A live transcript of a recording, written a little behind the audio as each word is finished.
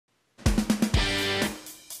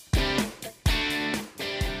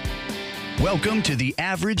Welcome to the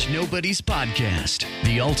Average Nobodies podcast,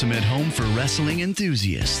 the ultimate home for wrestling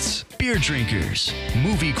enthusiasts, beer drinkers,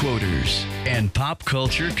 movie quoters, and pop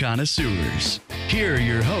culture connoisseurs. Here are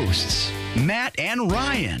your hosts, Matt and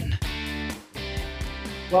Ryan.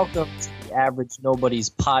 Welcome to the Average Nobodies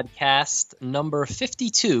podcast, number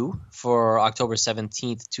 52 for October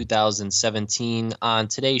 17th, 2017. On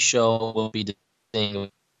today's show, we'll be discussing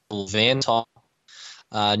Van Talk.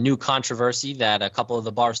 New controversy that a couple of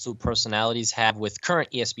the Barstool personalities have with current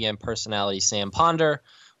ESPN personality Sam Ponder.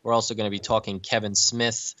 We're also going to be talking Kevin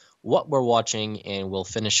Smith, what we're watching, and we'll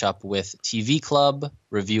finish up with TV Club,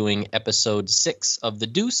 reviewing episode 6 of The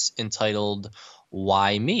Deuce, entitled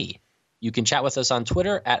Why Me? You can chat with us on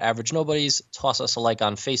Twitter at Average Nobodies, toss us a like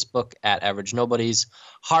on Facebook at Average Nobodies,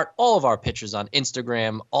 heart all of our pictures on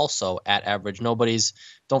Instagram, also at Average Nobodies.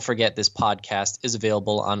 Don't forget this podcast is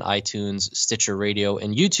available on iTunes, Stitcher Radio,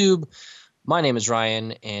 and YouTube. My name is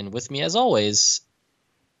Ryan, and with me as always,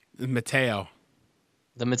 Mateo.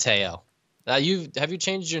 The Mateo. Have you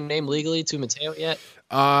changed your name legally to Mateo yet?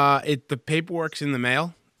 The paperwork's in the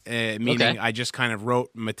mail. Meaning Okay. I just kind of wrote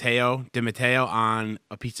Mateo on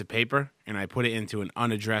a piece of paper, and I put it into an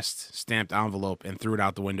unaddressed stamped envelope and threw it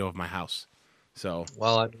out the window of my house. So,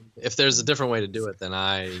 well, if there's a different way to do it, then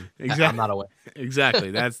I'm not aware. Exactly.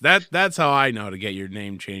 That's how I know to get your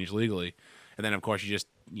name changed legally. And then, of course,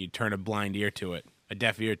 you turn a blind ear to it, a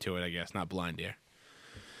deaf ear to it, I guess, not blind ear.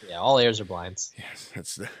 Yeah, all ears are blinds.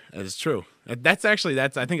 Yes, that's true. I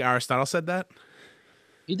think Aristotle said that.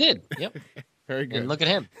 He did. Yep. Very good. And look at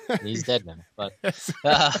him. He's dead now. But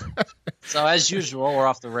so as usual, we're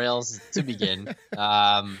off the rails to begin.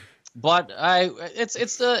 But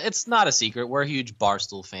it's not a secret. We're huge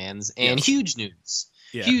Barstool fans, and Yes. huge news.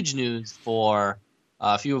 Yeah. Huge news for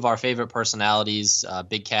a few of our favorite personalities: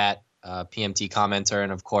 Big Cat, PMT commenter,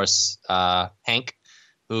 and of course Hank,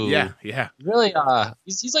 who really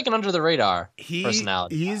he's like an under the radar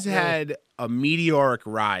personality. He's had a meteoric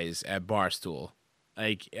rise at Barstool.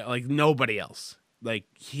 Like nobody else. Like,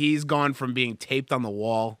 he's gone from being taped on the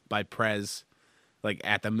wall by Prez, like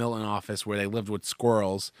at the Milton office where they lived with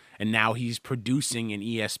squirrels, and now he's producing an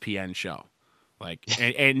ESPN show. Like,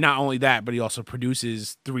 and not only that, but he also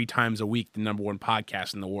produces 3 times a week the #1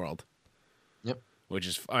 podcast in the world. Yep. Which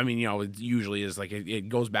is, it usually is like it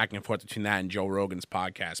goes back and forth between that and Joe Rogan's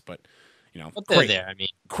podcast, but But they're there. I mean,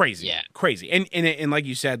 crazy, yeah, crazy, and like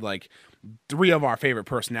you said, like 3 of our favorite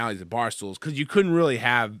personalities at Barstools, because you couldn't really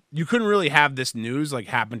have this news like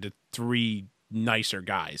happen to 3 nicer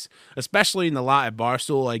guys, especially in the lot at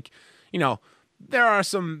Barstool. Like, there are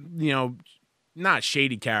some not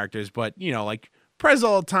shady characters, but like Prez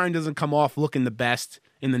all the time doesn't come off looking the best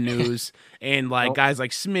in the news, and like guys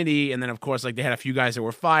like Smitty, and then of course like they had a few guys that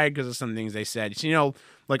were fired because of some things they said. So,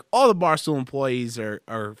 like all the Barstool employees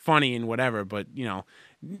are funny and whatever, but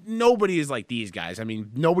nobody is like these guys. I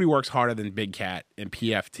mean, nobody works harder than Big Cat and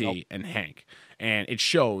PFT and Hank, and it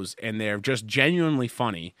shows, and they're just genuinely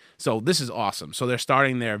funny. So this is awesome. So they're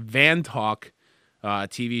starting their Van Talk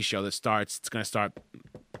TV show that starts. It's going to start.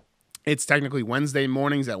 It's technically Wednesday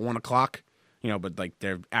mornings at 1:00, but like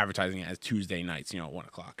they're advertising it as Tuesday nights, at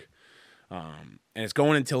 1:00. And it's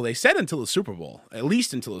going until the Super Bowl, at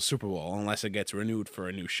least until the Super Bowl, unless it gets renewed for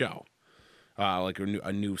a new show. Like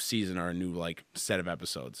a new season or a new like set of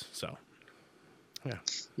episodes. So,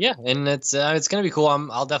 yeah, and it's gonna be cool.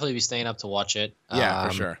 I'll definitely be staying up to watch it. Yeah,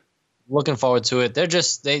 for sure. Looking forward to it. They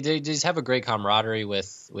just have a great camaraderie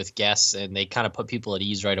with guests, and they kind of put people at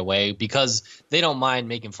ease right away because they don't mind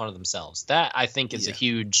making fun of themselves. That I think is a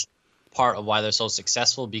huge part of why they're so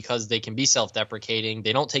successful, because they can be self-deprecating.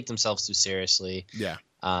 They don't take themselves too seriously. Yeah.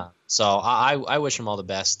 So I wish them all the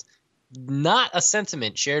best. Not a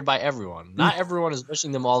sentiment shared by everyone. Not everyone is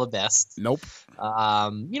wishing them all the best. Nope.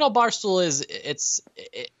 Barstool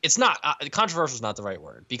it's not controversial is not the right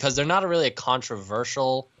word, because they're not really a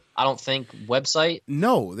controversial, I don't think, website.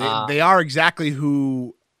 No, they are exactly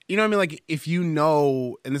who, like if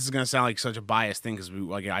and this is going to sound like such a biased thing because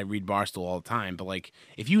I read Barstool all the time, but like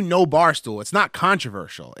if Barstool, it's not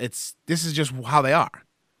controversial. This is just how they are.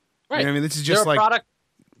 Right. This is just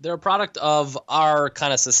they're a product of our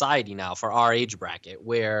kind of society now, for our age bracket,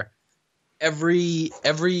 where every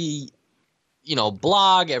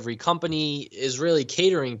blog, every company is really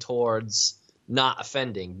catering towards not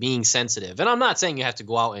offending, being sensitive. And I'm not saying you have to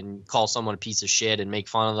go out and call someone a piece of shit and make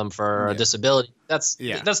fun of them for a disability. That's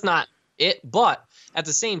not it. But at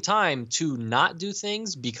the same time, to not do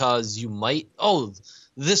things because you might,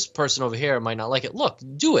 this person over here might not like it. Look,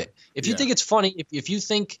 do it. If you think it's funny, if you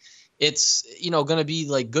think it's going to be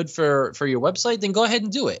like good for your website, then go ahead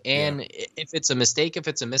and do it. And if it's a mistake, if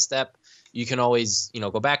it's a misstep, you can always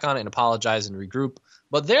go back on it and apologize and regroup.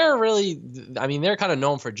 But they're really, I mean, they're kind of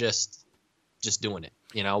known for just doing it,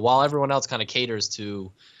 while everyone else kind of caters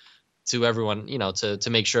to everyone, to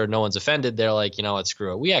make sure no one's offended. They're like, what,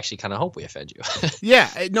 screw it. We actually kind of hope we offend you. Yeah,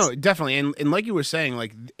 no, definitely. And like you were saying,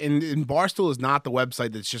 like, in Barstool is not the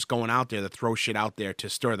website that's just going out there to throw shit out there to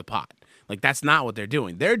stir the pot. Like, that's not what they're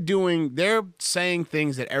doing. They're saying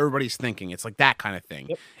things that everybody's thinking. It's like that kind of thing.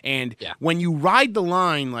 Yep. And when you ride the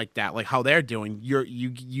line like that, like how they're doing,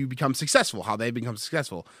 you become successful, how they become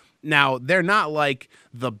successful. Now, they're not like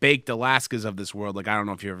the Baked Alaskas of this world. Like, I don't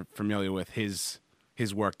know if you're familiar with his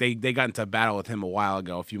work. They got into a battle with him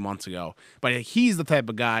a few months ago. But he's the type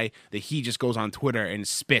of guy that he just goes on Twitter and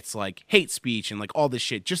spits like hate speech and like all this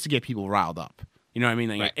shit just to get people riled up. You know what I mean?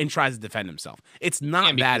 Like, right. And tries to defend himself. It's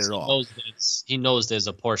not that at all. He knows there's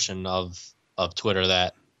a portion of Twitter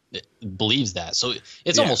that believes that. So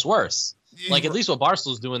it's almost worse. Like, at least what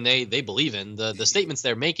Barstool's doing, they believe in. The statements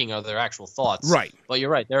they're making are their actual thoughts. Right. But you're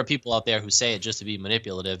right. There are people out there who say it just to be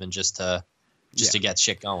manipulative and just to get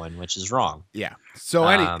shit going, which is wrong. Yeah. So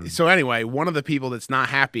anyway, one of the people that's not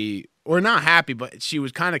happy, but she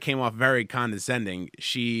came off very condescending.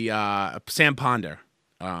 Sam Ponder,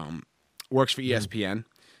 works for ESPN.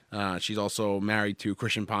 She's also married to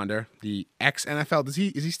Christian Ponder, the ex-NFL. Is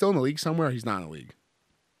he still in the league somewhere? He's not in the league.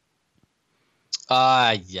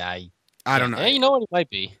 I don't know. Yeah, you know what? He might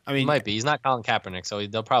be. I mean, he might be. He's not Colin Kaepernick, so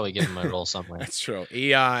they'll probably give him a role somewhere. That's true.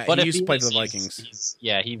 He used to play for the Vikings.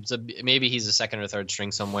 Maybe he's a second or third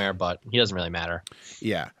string somewhere, but he doesn't really matter.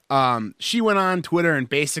 Yeah. She went on Twitter and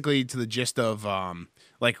basically to the gist of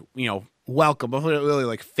welcome, but really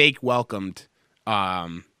like fake welcomed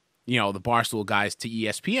the Barstool guys to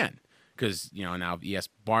ESPN. Because, now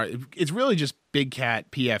it's really just Big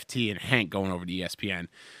Cat, PFT, and Hank going over to ESPN.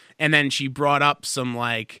 And then she brought up some,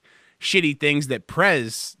 like, shitty things that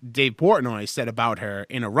Dave Portnoy said about her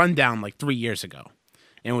in a rundown, like, 3 years ago.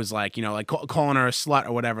 And was like, calling her a slut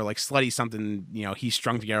or whatever, like, slutty something, he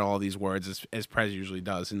strung together all these words, as Prez usually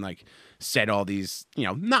does, and, like, said all these,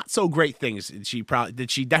 not so great things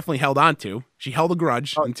that she definitely held on to. She held a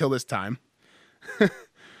grudge until this time.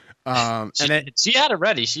 And then she had it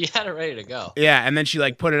ready. She had it ready to go. Yeah, and then she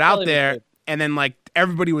like put it out there, and then like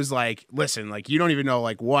everybody was like, "Listen, like you don't even know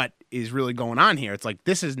like what is really going on here." It's like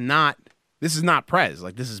this is not Prez.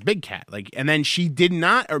 Like this is Big Cat. Like, and then she did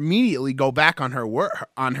not immediately go back on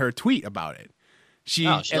her tweet about it. She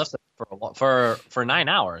left it for 9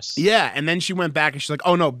 hours. Yeah, and then she went back and she's like,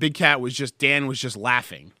 "Oh no, Big Cat Dan was just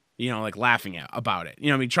laughing." Like laughing about it.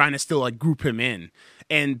 I mean, trying to still like group him in.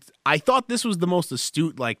 And I thought this was the most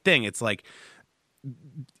astute like thing. It's like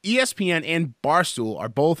ESPN and Barstool are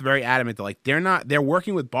both very adamant that like they're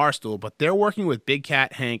working with Barstool, but they're working with Big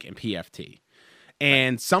Cat, Hank, and PFT.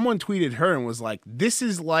 And someone tweeted her and was like, this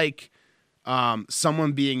is like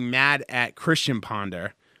someone being mad at Christian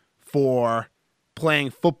Ponder for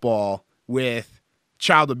playing football with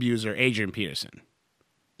child abuser Adrian Peterson.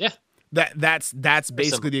 Yeah. That's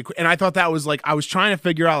basically and I thought that was like I was trying to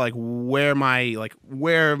figure out like where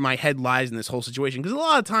my head lies in this whole situation, because a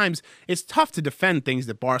lot of times it's tough to defend things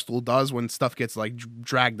that Barstool does when stuff gets like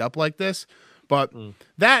dragged up like this, but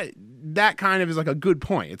that kind of is like a good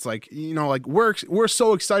point. It's like like we're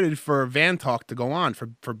so excited for Van Talk to go on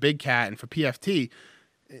for Big Cat and for PFT.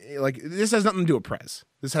 Like this has nothing to do with Prez.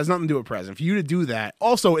 This has nothing to do with Prez. And for you to do that,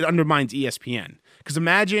 also it undermines ESPN, because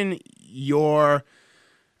imagine you're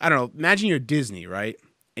Disney, right?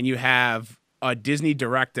 And you have a Disney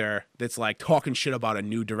director that's like talking shit about a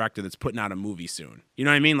new director that's putting out a movie soon. You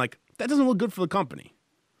know what I mean? Like that doesn't look good for the company.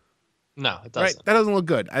 No, it doesn't. Right? That doesn't look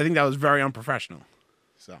good. I think that was very unprofessional.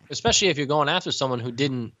 So, especially if you're going after someone who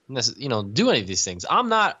didn't, do any of these things.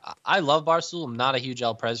 I love Barstool. I'm not a huge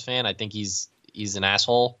El Prez fan. I think he's an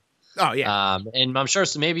asshole. Oh yeah. And I'm sure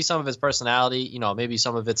maybe some of his personality, maybe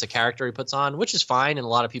some of it's a character he puts on, which is fine, and a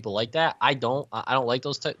lot of people like that. I don't like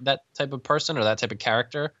that type of person or that type of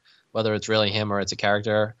character, whether it's really him or it's a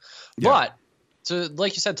character. Yeah. But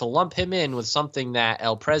like you said, to lump him in with something that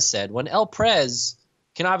El Prez said, when El Prez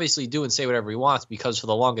can obviously do and say whatever he wants, because for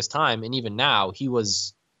the longest time, and even now, he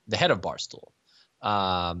was the head of Barstool.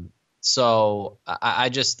 So I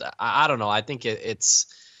don't know. I think it's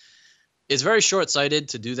very short-sighted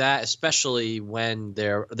to do that, especially when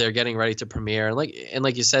they're getting ready to premiere. And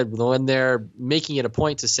like you said, when they're making it a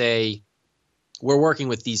point to say, we're working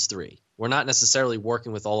with these three. We're not necessarily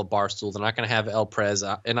working with all of Barstool. They're not going to have El Prez.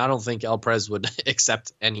 And I don't think El Prez would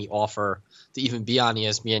accept any offer to even be on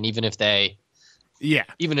ESPN, even if they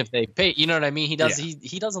pay. You know what I mean? He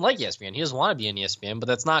doesn't like ESPN. He doesn't want to be on ESPN, but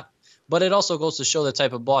that's not But it also goes to show the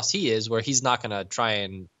type of boss he is, where he's not going to try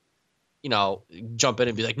and, jump in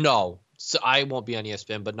and be like, no, so I won't be on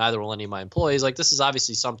ESPN, but neither will any of my employees. Like, this is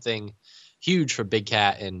obviously something huge for Big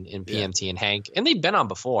Cat and PMT and Hank. And they've been on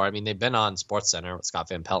before. I mean, they've been on SportsCenter with Scott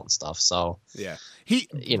Van Pelt and stuff. So, yeah.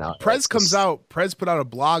 Prez put out a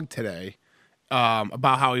blog today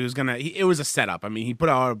about how he was going to, it was a setup. I mean, he put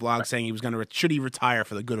out a blog saying he was going to, should he retire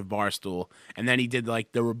for the good of Barstool? And then he did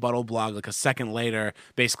like the rebuttal blog like a second later,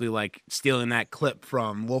 basically like stealing that clip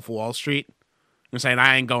from Wolf of Wall Street and saying,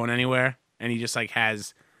 I ain't going anywhere. And he just like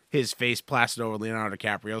has his face plastered over Leonardo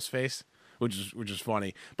DiCaprio's face, which is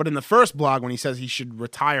funny. But in the first blog, when he says he should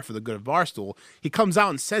retire for the good of Barstool, he comes out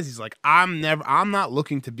and says, he's like, I'm not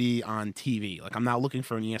looking to be on TV. Like, I'm not looking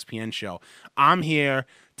for an ESPN show. I'm here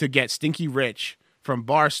to get stinky rich from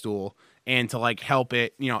Barstool and to like help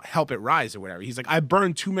it rise or whatever. He's like, I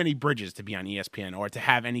burned too many bridges to be on ESPN or to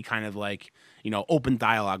have any kind of like, open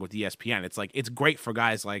dialogue with ESPN. It's like, it's great for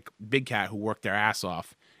guys like Big Cat who work their ass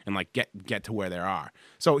off and like get to where they are.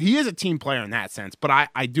 So he is a team player in that sense, but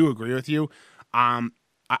I do agree with you. I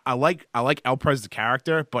like El Prez the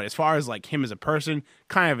character, but as far as like him as a person,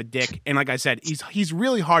 kind of a dick. And like I said, he's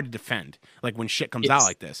really hard to defend, like when shit comes out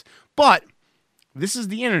like this. But this is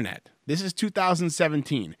the internet. This is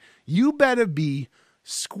 2017. You better be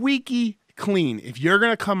squeaky clean if you're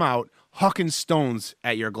gonna come out hucking stones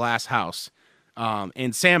at your glass house.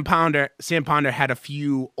 And Sam Pounder had a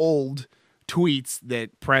few old tweets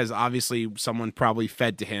that Prez, obviously someone probably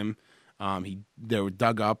fed to him. They were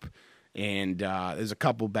dug up, and there's a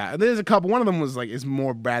couple bad. There's a couple. One of them was like is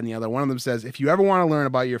more bad than the other. One of them says, if you ever want to learn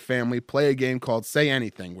about your family, play a game called Say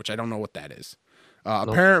Anything, which I don't know what that is. Nope.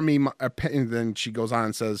 Apparently, then she goes on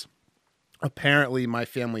and says, apparently my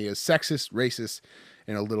family is sexist, racist,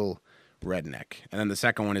 and a little redneck. And then the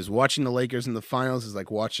second one is watching the Lakers in the finals is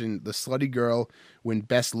like watching the slutty girl win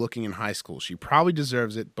best looking in high school. She probably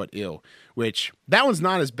deserves it, but ill. Which that one's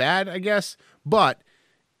not as bad, I guess, but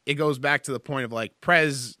it goes back to the point of like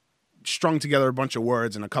Prez strung together a bunch of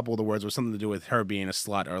words, and a couple of the words were something to do with her being a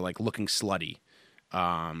slut or like looking slutty.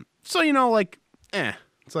 So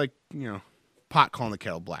it's like pot calling the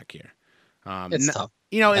kettle black here. It's tough.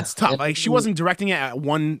 It's tough. Like she wasn't directing it at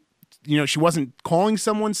one. She wasn't calling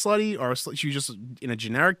someone slutty, or she was just in a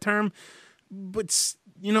generic term. But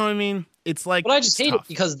you know what I mean? It's like. But I just hate it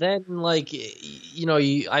because then, like,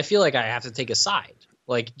 I feel like I have to take a side,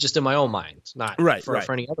 like just in my own mind, not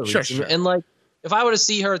for any other reason. Sure. And like, if I were to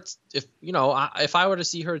see her, if I were to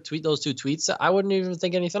see her tweet those two tweets, I wouldn't even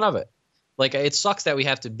think anything of it. Like, it sucks that we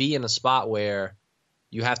have to be in a spot where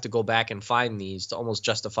you have to go back and find these to almost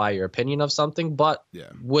justify your opinion of something. But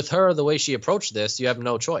with her, the way she approached this, you have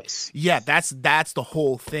no choice. Yeah, that's the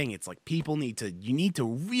whole thing. It's like you need to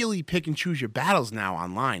really pick and choose your battles now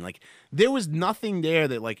online. Like, there was nothing there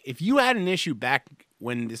that, like, if you had an issue back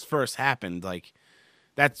when this first happened, like,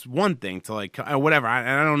 that's one thing to, like, whatever.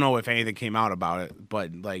 I don't know if anything came out about it,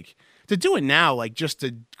 but, like, to do it now, like, just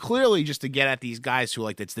to get at these guys who,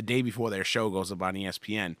 like, it's the day before their show goes up on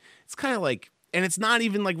ESPN, it's kind of like, and it's not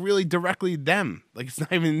even like really directly them. Like, it's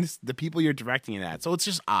not even the people you're directing it at. So it's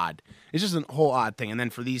just odd. It's just a whole odd thing. And then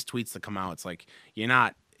for these tweets to come out, it's like, you're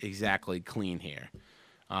not exactly clean here.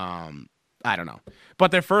 I don't know.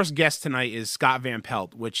 But their first guest tonight is Scott Van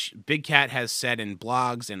Pelt, which Big Cat has said in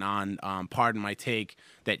blogs and on Pardon My Take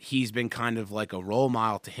that he's been kind of like a role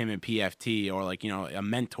model to him in PFT, or like, a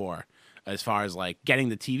mentor as far as like getting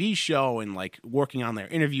the TV show and like working on their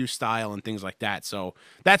interview style and things like that. So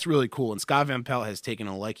that's really cool. And Scott Van Pelt has taken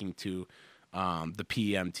a liking to the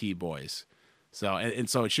PMT boys. So and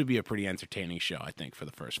so it should be a pretty entertaining show, I think, for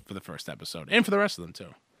the first episode and for the rest of them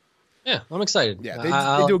too. Yeah, I'm excited. Yeah,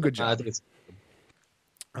 they do a good job. I think it's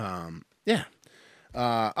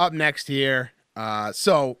up next here.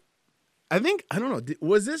 So I don't know.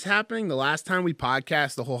 Was this happening the last time we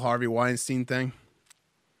podcast the whole Harvey Weinstein thing?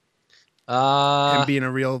 Him being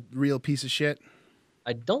a real piece of shit?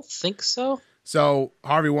 I don't think so. So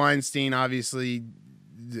Harvey Weinstein, obviously,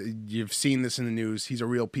 you've seen this in the news. He's a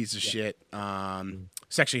real piece of shit.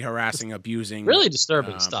 Sexually harassing, abusing. Really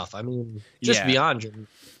disturbing stuff. I mean, just beyond your...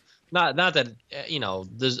 Not that,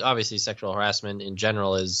 there's obviously sexual harassment in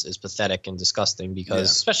general is pathetic and disgusting because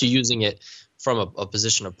especially using it from a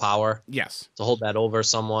position of power. Yes. To hold that over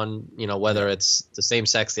someone, whether it's the same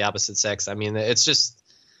sex, the opposite sex. I mean, it's just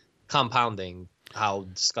compounding how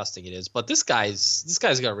disgusting it is. But this guy's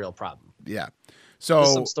got a real problem. Yeah. So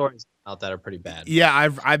there's some stories out that are pretty bad. Yeah,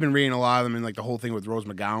 I've been reading a lot of them, and like the whole thing with Rose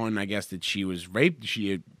McGowan, I guess that she was raped.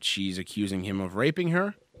 She's accusing him of raping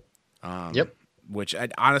her. Yep. Which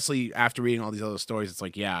honestly, after reading all these other stories, it's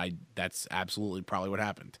like, that's absolutely probably what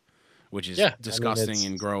happened. which is Yeah, disgusting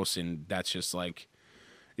and gross, and that's just like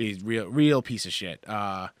he's real piece of shit.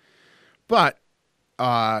 But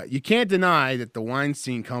you can't deny that the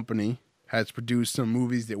Weinstein Company has produced some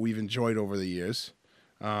movies that we've enjoyed over the years.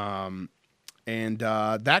 And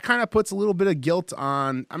that kind of puts a little bit of guilt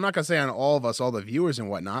on, I'm not going to say on all of us, all the viewers and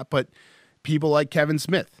whatnot, but people like Kevin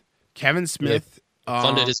Smith. Kevin Smith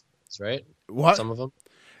funded his movies, right? What? Some of them.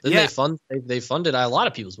 Didn't they funded a lot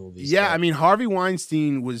of people's movies. Yeah, but I mean, Harvey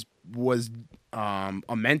Weinstein was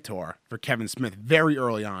a mentor for Kevin Smith very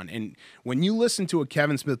early on. And when you listen to a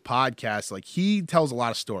Kevin Smith podcast, like, he tells a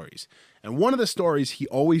lot of stories. And one of the stories he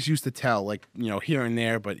always used to tell, like, you know, here and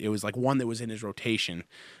there, but it was like one that was in his rotation,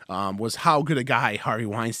 was how good a guy Harvey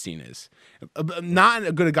Weinstein is. Not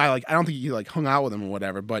a good a guy, like, I don't think he like hung out with him or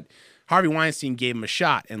whatever, but Harvey Weinstein gave him a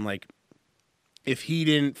shot. And like, if he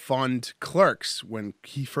didn't fund Clerks when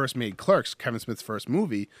he first made Clerks, Kevin Smith's first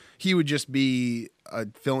movie, he would just be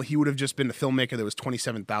he would have just been a filmmaker that was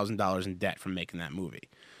 $27,000 in debt from making that movie.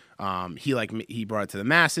 He brought it to the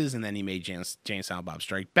masses, and then he made Jay and Silent Bob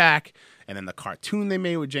Strike Back, and then the cartoon they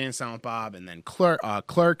made with Jay and Silent Bob, and then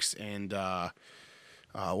Clerks, and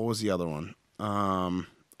what was the other one?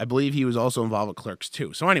 I believe he was also involved with Clerks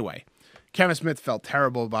too. So anyway, Kevin Smith felt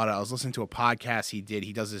terrible about it. I was listening to a podcast he did.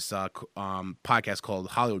 He does this podcast called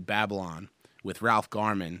Hollywood Babylon with Ralph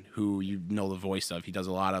Garman, who you know the voice of. He does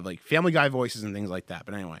a lot of like Family Guy voices and things like that.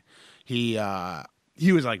 But anyway, he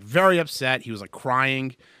was like very upset. He was like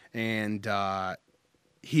crying, and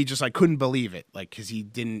he just like couldn't believe it, like, because he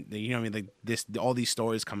didn't, you know what I mean, like all these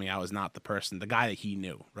stories coming out is not the guy that he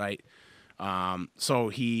knew, right? So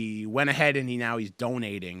he went ahead and he's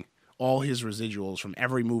donating all his residuals from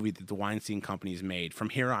every movie that the Weinstein Company's made from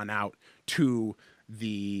here on out to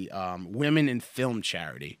the Women in Film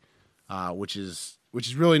charity, which is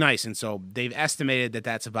really nice. And so they've estimated that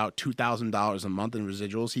that's about $2,000 a month in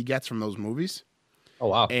residuals he gets from those movies. Oh,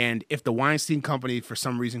 wow. And if the Weinstein Company for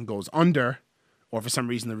some reason goes under, or for some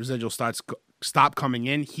reason the residual stop coming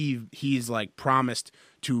in, he's like promised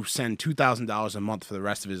to send $2,000 a month for the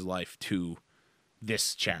rest of his life to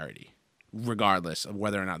this charity, regardless of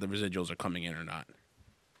whether or not the residuals are coming in or not.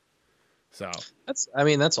 So that's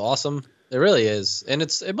awesome. It really is. And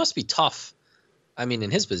it must be tough. I mean, in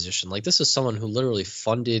his position, like, this is someone who literally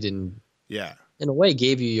funded and in a way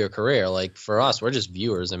gave you your career. Like, for us, we're just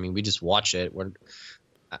viewers. I mean, we just watch it. We're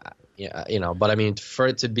but I mean, for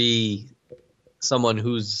it to be someone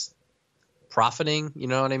who's profiting, you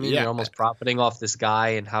know what I mean? You're almost profiting off this guy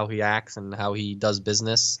and how he acts and how he does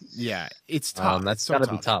business. Yeah, it's tough. That's got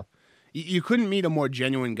to be tough. You couldn't meet a more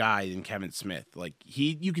genuine guy than Kevin Smith. Like,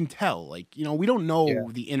 you can tell, like, you know, we don't know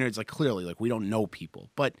the innards, like, clearly, like, we don't know people,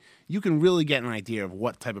 but you can really get an idea of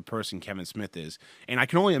what type of person Kevin Smith is. And I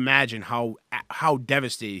can only imagine how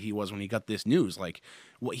devastated he was when he got this news. Like,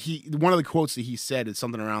 one of the quotes that he said is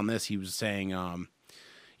something around this. He was saying,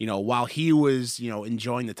 you know, while he was, you know,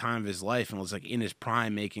 enjoying the time of his life and was like in his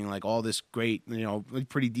prime, making like all this great, you know, like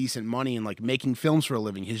pretty decent money and like making films for a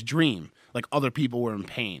living, his dream, like, other people were in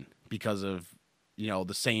pain because of, you know,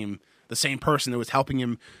 the same person that was helping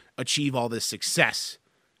him achieve all this success.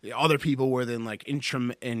 The other people were then like in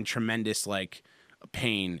tremendous like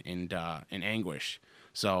pain and anguish.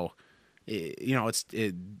 So, you know,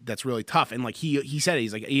 that's really tough. And like he said,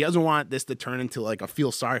 he's like, he doesn't want this to turn into like a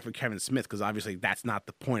feel sorry for Kevin Smith, because obviously that's not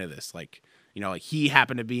the point of this. Like, you know, like, he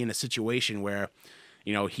happened to be in a situation where,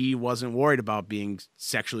 you know, he wasn't worried about being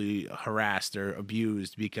sexually harassed or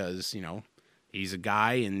abused because, you know, he's a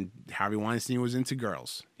guy and Harvey Weinstein was into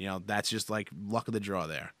girls. You know, that's just like luck of the draw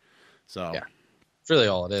there. So yeah, it's really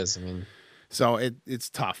all it is. I mean, so it's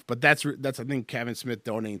tough, but that's I think Kevin Smith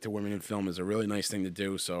donating to Women in Film is a really nice thing to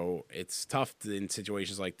do. So it's tough in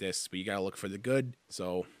situations like this, but you got to look for the good.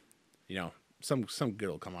 So, you know, some good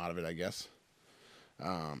will come out of it, I guess.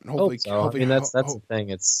 And hopefully, I mean, that's the thing.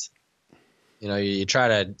 It's, you know, you try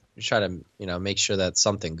to you know, make sure that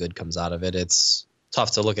something good comes out of it. It's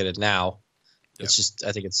tough to look at it now. Yep. It's just,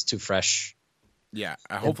 I think it's too fresh. Yeah,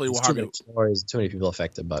 hopefully we'll have too many people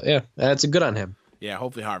affected, but yeah, it's good on him. Yeah,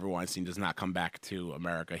 hopefully Harvey Weinstein does not come back to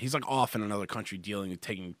America. He's like off in another country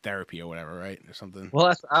taking therapy or whatever, right? Or something.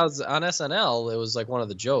 Well, I was on SNL. It was like one of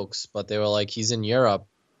the jokes, but they were like, he's in Europe,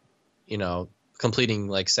 you know, completing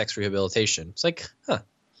like sex rehabilitation. It's like, I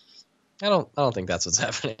don't think that's what's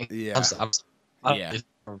happening. Yeah.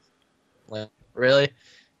 Like, really?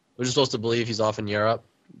 We're just supposed to believe he's off in Europe?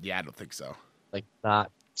 Yeah, I don't think so. Like,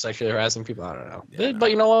 not sexually harassing people? I don't know. Yeah,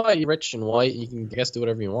 but you know what? You're rich and white. You can, I guess, do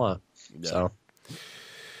whatever you want. Yeah.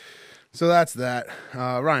 So that's that.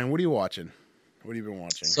 Ryan, what are you watching? What have you been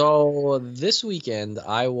watching? So this weekend,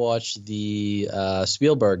 I watched the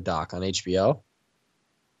Spielberg doc on HBO.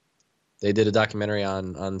 They did a documentary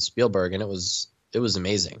on Spielberg, and it was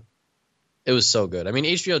amazing. It was so good. I mean,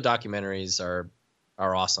 HBO documentaries are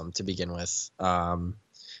awesome to begin with.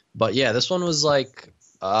 But yeah, this one was like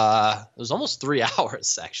it was almost 3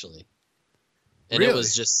 hours actually, and really? It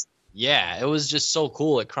was just so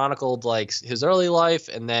cool. It chronicled like his early life,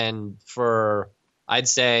 and then for I'd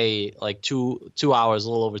say like 2 hours, a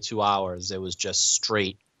little over 2 hours, it was just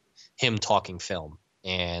straight him talking film,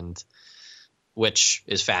 and which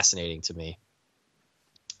is fascinating to me.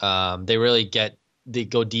 They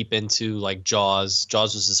go deep into like Jaws.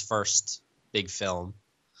 Jaws was his first big film,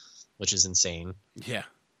 which is insane. Yeah.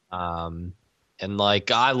 And like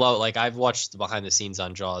I've watched the behind the scenes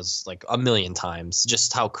on Jaws like a million times,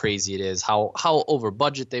 just how crazy it is, how over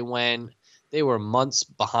budget they went. They were months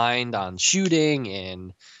behind on shooting,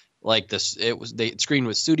 and like they screened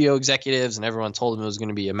with studio executives, and everyone told him it was going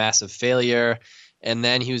to be a massive failure. And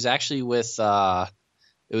then he was actually with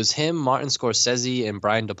it was him, Martin Scorsese, and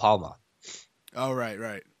Brian De Palma. Oh,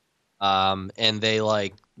 right. And they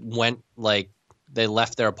they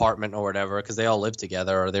left their apartment or whatever because they all lived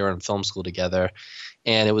together or they were in film school together,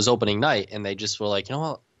 and it was opening night, and they just were like, you know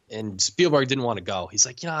what? And Spielberg didn't want to go. He's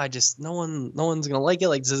like, no one's gonna like it.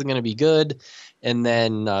 Like, this isn't gonna be good. And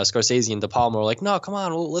then Scorsese and De Palma were like, no, come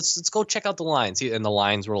on, let's go check out the lines. And the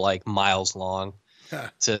lines were like miles long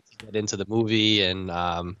to get into the movie, and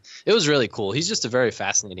it was really cool. He's just a very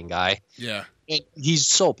fascinating guy. Yeah, and he's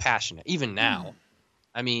so passionate, even now.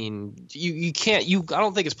 I mean, I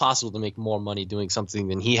don't think it's possible to make more money doing something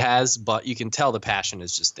than he has, but you can tell the passion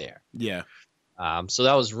is just there. Yeah. So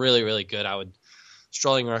that was really, really good. I would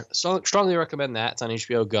strongly recommend that. It's on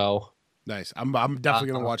HBO Go. Nice. I'm definitely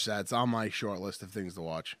going to watch that. It's on my short list of things to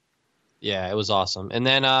watch. Yeah, it was awesome. And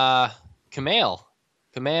then Kumail,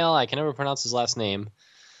 I can never pronounce his last name.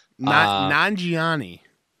 Nanjiani.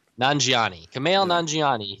 Kumail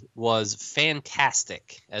Nanjiani was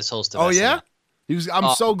fantastic as host of SNL. Yeah?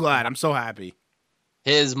 I'm so glad. I'm so happy.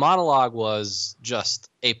 His monologue was just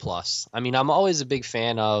A+. I mean, I'm always a big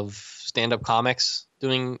fan of stand-up comics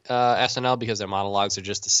doing SNL because their monologues are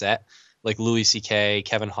just a set, like Louis C.K.,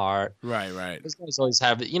 Kevin Hart. Right. Those guys always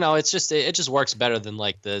have, it just works better than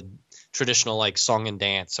like the traditional like song and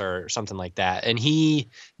dance or something like that. And he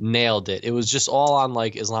nailed it. It was just all on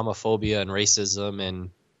like Islamophobia and racism, and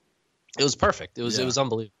it was perfect. It was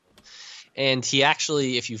unbelievable. And he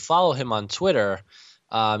actually, if you follow him on Twitter,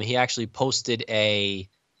 he actually posted a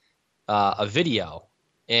video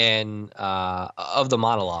of the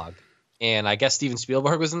monologue, and I guess Steven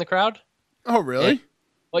Spielberg was in the crowd. Oh, really?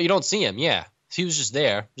 Well, you don't see him. Yeah, he was just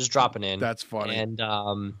there, just dropping in. That's funny.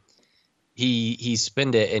 And he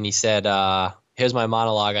spinned it, and he said, "Here's my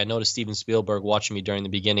monologue. I noticed Steven Spielberg watching me during the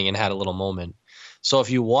beginning and had a little moment." So if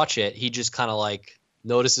you watch it, he just kind of like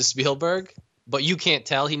notices Spielberg. But you can't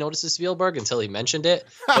tell he notices Spielberg until he mentioned it.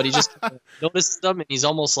 But he just notices them, and he's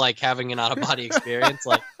almost like having an out-of-body experience,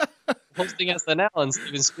 like hosting SNL, and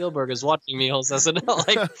Steven Spielberg is watching me host SNL.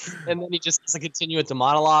 Like, and then he just has to continue with the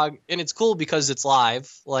monologue, and it's cool because it's live.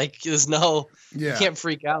 Like, there's you can't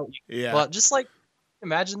freak out. Yeah. But just like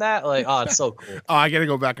imagine that, like, oh, it's so cool. Oh, I gotta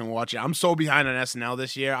go back and watch it. I'm so behind on SNL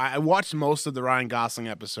this year. I watched most of the Ryan Gosling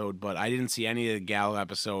episode, but I didn't see any of the Gal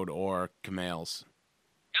episode or Kumail's.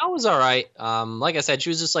 Gal was all right. Like I said, she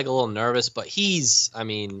was just like a little nervous, but he's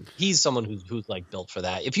someone who's like built for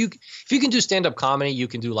that. If you can do stand-up comedy, you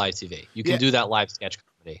can do live TV. You can do that live sketch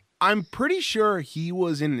comedy. I'm pretty sure he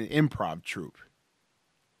was in an improv troupe.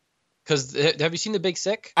 Because have you seen The Big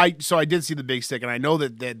Sick? I did see The Big Sick, and I know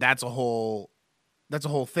that's a whole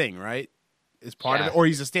thing, right? Is part of it, or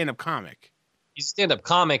he's a stand-up comic. He's a stand-up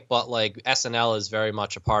comic, but like SNL is very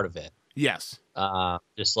much a part of it. Yes.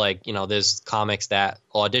 Just like, there's comics that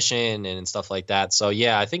audition and stuff like that. So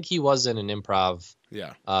yeah, I think he was in an improv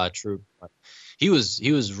troupe. He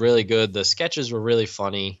was really good. The sketches were really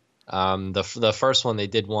funny. The first one, they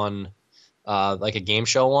did one like a game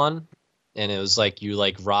show one, and it was like you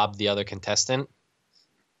like robbed the other contestant.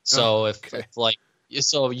 So if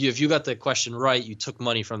you got the question right, you took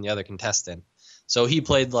money from the other contestant. So he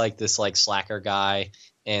played like this like slacker guy,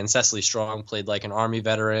 and Cecily Strong played like an army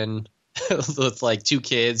veteran with like 2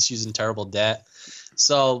 kids. She's in terrible debt.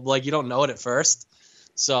 So like you don't know it at first.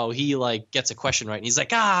 So he like gets a question right, and he's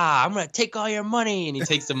like, I'm gonna take all your money, and he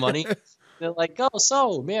takes the money. They're like, oh,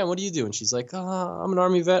 so man, what do you do? And she's like, I'm an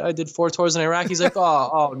army vet. I did 4 tours in Iraq. He's like,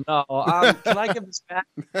 oh no, can I give this back?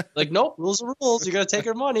 Like, nope, rules are rules. You gotta take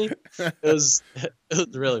her money. It was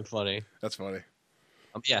really funny. That's funny.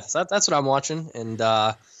 So that's what I'm watching, and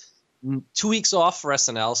 2 weeks off for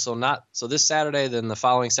SNL. So this Saturday, then the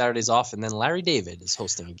following Saturday's off, and then Larry David is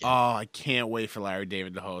hosting again. Oh, I can't wait for Larry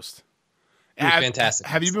David to host. He was fantastic.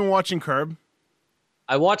 Have you been watching Curb?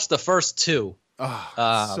 I watched the first two.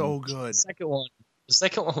 Oh, so good. The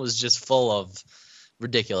second one was just full of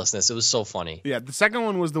ridiculousness. It was so funny. Yeah, the second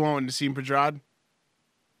one was the one with Nassim Pedrad.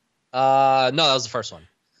 No, that was the first one.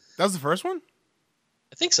 That was the first one?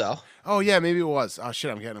 I think so. Oh yeah, maybe it was. Oh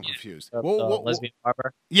shit, I'm getting them confused. Lesbian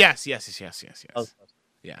barber. Yes.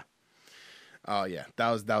 Yeah. Oh yeah, that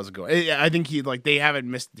was a good one. I think he hasn't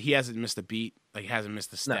missed a beat. Like he hasn't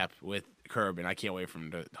missed a step with Curb, and I can't wait for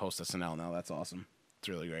him to host SNL now. That's awesome. It's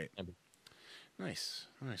really great. Nice.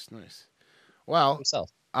 Well,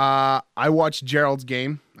 I watched Gerald's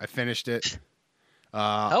Game. I finished it.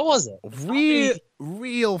 How was it?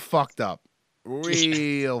 Real fucked up.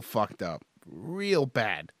 Real fucked up. Real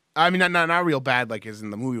bad. I mean, not real bad, like as in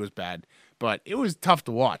the movie was bad, but it was tough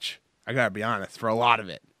to watch. I gotta be honest, for a lot of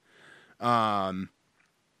it. I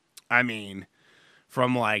mean,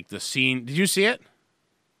 from like the scene. Did you see it?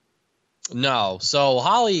 No. So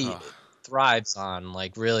Holly thrives on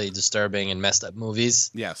like really disturbing and messed up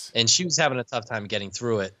movies. Yes. And she was having a tough time getting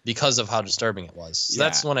through it because of how disturbing it was. So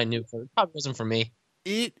that's when I knew it probably wasn't for me.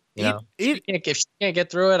 If she can't get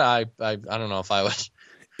through it, I don't know if I would.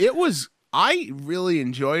 It was. I really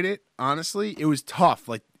enjoyed it. Honestly, it was tough.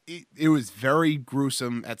 Like it was very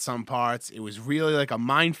gruesome at some parts. It was really like a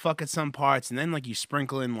mind fuck at some parts, and then like you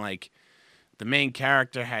sprinkle in like the main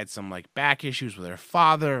character had some like back issues with her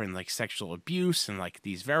father and like sexual abuse and like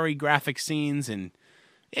these very graphic scenes, and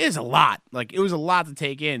it is a lot. Like it was a lot to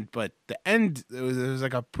take in, but the end it was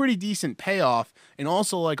like a pretty decent payoff, and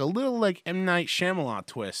also like a little like M. Night Shyamalan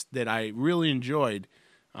twist that I really enjoyed.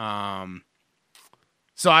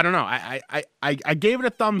 So I don't know. I gave it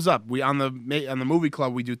a thumbs up. We on the movie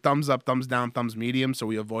club we do thumbs up, thumbs down, thumbs medium, so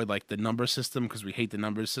we avoid like the number system because we hate the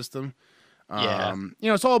number system.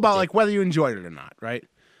 It's all about like whether you enjoyed it or not, right?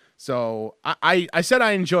 So I said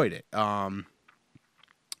I enjoyed it. I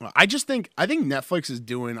think Netflix is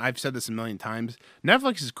doing. I've said this a million times.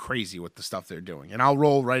 Netflix is crazy with the stuff they're doing, and I'll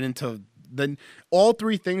roll right into all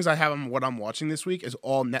three things I have on what I'm watching this week is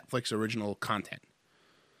all Netflix original content.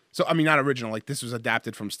 So, I mean, not original. Like, this was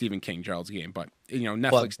adapted from Stephen King, Gerald's Game. But,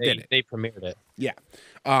 Netflix did it. They premiered it. Yeah.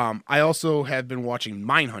 I also have been watching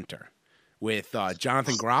Mindhunter with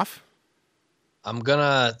Jonathan Groff. I'll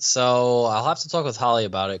have to talk with Holly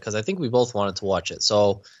about it because I think we both wanted to watch it.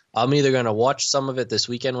 So, I'm either going to watch some of it this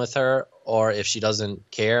weekend with her, or if she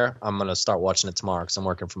doesn't care, I'm going to start watching it tomorrow because I'm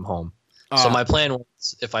working from home. So my plan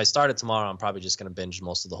was, if I start it tomorrow, I'm probably just going to binge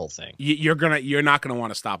most of the whole thing. You're not gonna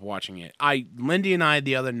want to stop watching it. Lindy and I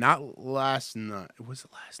not last night. Was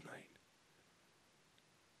it last night?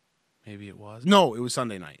 Maybe it was. No, it was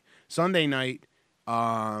Sunday night. Sunday night,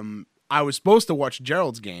 I was supposed to watch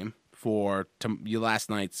Gerald's Game for last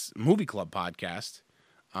night's movie club podcast,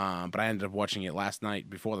 but I ended up watching it last night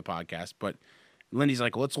before the podcast. But Lindy's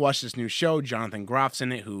like, let's watch this new show. Jonathan Groff's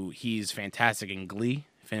in it. He's fantastic in Glee.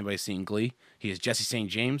 If anybody's seen Glee, he is Jesse St.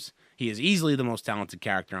 James. He is easily the most talented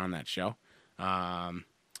character on that show.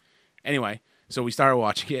 Anyway, so we started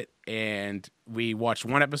watching it, and we watched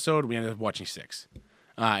one episode. We ended up watching 6.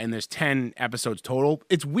 And there's 10 episodes total.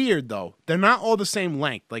 It's weird, though. They're not all the same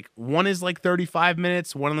length. Like, one is like 35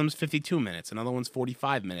 minutes. One of them is 52 minutes. Another one's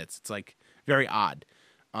 45 minutes. It's, like, very odd.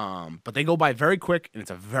 But they go by very quick, and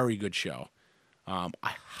it's a very good show. I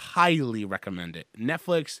highly recommend it.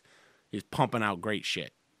 Netflix is pumping out great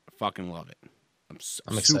shit. I fucking love it. I'm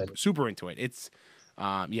excited. Super into it. It's,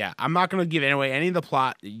 I'm not going to give away any of the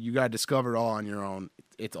plot. You got to discover it all on your own.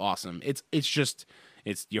 It's awesome. It's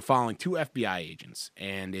you're following 2 FBI agents,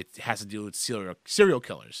 and it has to do with serial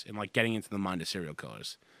killers and like getting into the mind of serial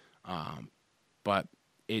killers. But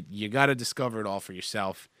you got to discover it all for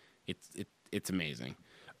yourself. It's amazing.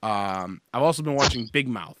 I've also been watching Big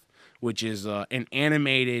Mouth, which is an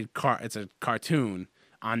animated it's a cartoon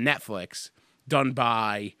on Netflix done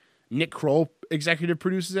by Nick Kroll, executive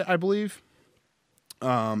produces it, I believe.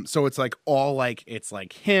 So it's like all like it's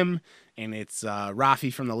like him, and it's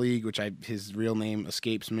Rafi from the League, which his real name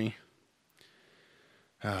escapes me.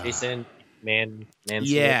 Jason Mantzoukas.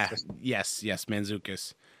 Yeah, yes,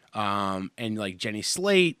 Mantzoukas. And like Jenny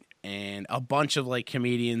Slate and a bunch of like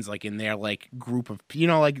comedians like in their like group of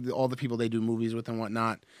like all the people they do movies with and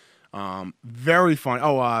whatnot. Very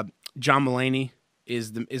fun. John Mulaney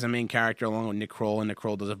is a main character along with Nick Kroll, and Nick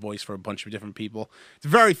Kroll does a voice for a bunch of different people. It's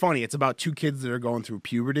very funny. It's about 2 kids that are going through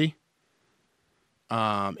puberty.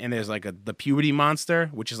 And there's like the puberty monster,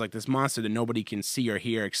 which is like this monster that nobody can see or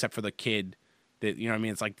hear except for the kid. That what I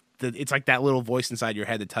mean. It's like that little voice inside your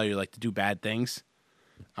head that tell you like to do bad things.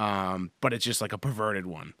 But it's just like a perverted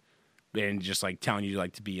one, and just like telling you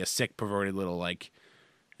like to be a sick, perverted little like,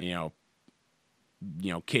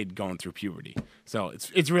 kid going through puberty. So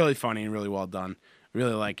it's really funny and really well done.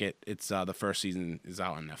 Really like it. It's the first season is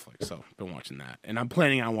out on Netflix, so been watching that, and I'm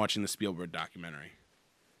planning on watching the Spielberg documentary.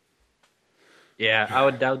 Yeah, I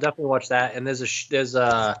would definitely watch that. And there's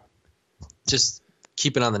just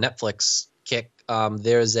keeping on the Netflix kick.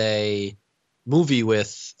 There's a movie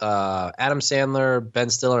with Adam Sandler, Ben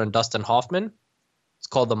Stiller, and Dustin Hoffman. It's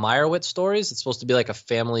called The Meyerowitz Stories. It's supposed to be like a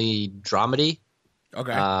family dramedy.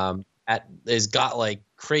 Okay. It's got like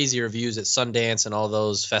crazy reviews at Sundance and all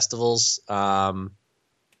those festivals.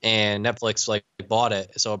 And Netflix like bought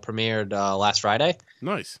it, so it premiered last Friday.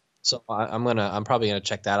 Nice. So I'm probably gonna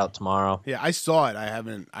check that out tomorrow. Yeah, I saw it.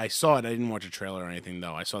 I saw it. I didn't watch a trailer or anything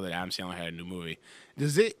though. I saw that Adam Sandler had a new movie.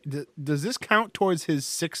 Does this count towards his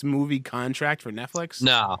 6-movie contract for Netflix?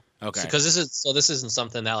 No. Okay. Because this isn't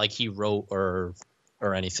something that like he wrote or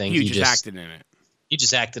anything. He just acted in it. He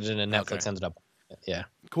just acted in it, and Netflix ended up. Yeah.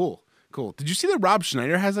 Cool. Did you see that Rob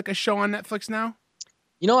Schneider has like a show on Netflix now?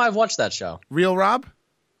 I've watched that show. Real Rob?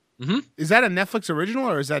 Mm-hmm. Is that a Netflix original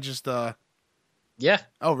or is that just Yeah.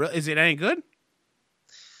 Oh, really? Is it any good?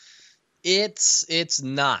 It's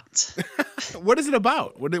not. What is it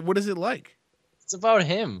about? What is it like? It's about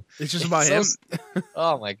him. It's just about him?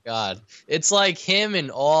 Oh my god. It's like him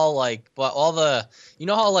and all the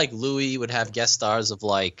how like Louis would have guest stars of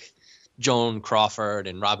like Joan Crawford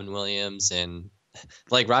and Robin Williams, and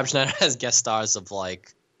like Rob Schneider has guest stars of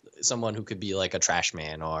like someone who could be like a trash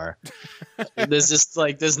man, or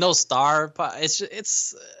there's no star.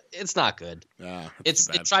 It's not good.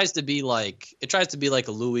 It tries to be like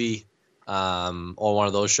a Louis or one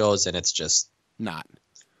of those shows, and it's just not.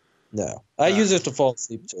 No. I use it to fall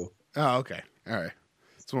asleep too. Oh, okay. All right.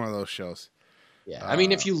 It's one of those shows. Yeah. I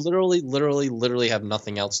mean, if you literally have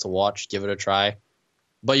nothing else to watch, give it a try.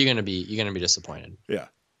 But you're gonna be disappointed. Yeah.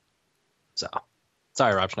 So,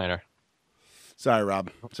 sorry, Rob Schneider. Sorry, Rob.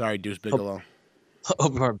 Sorry, Deuce Bigelow.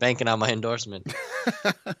 Hope we're banking on my endorsement.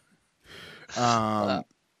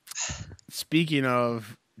 Speaking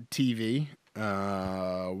of TV,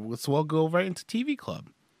 we'll go right into TV Club.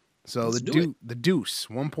 So the Deuce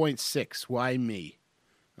 1.6. Why me?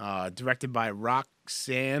 Directed by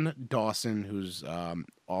Roxanne Dawson, who's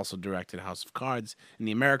also directed House of Cards and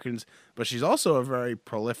The Americans, but she's also a very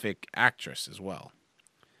prolific actress as well.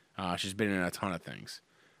 She's been in a ton of things,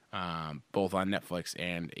 both on Netflix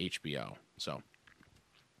and HBO. So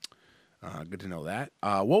good to know that.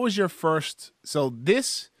 What was your first? So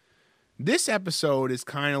this episode is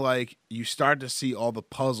kind of like you start to see all the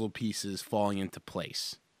puzzle pieces falling into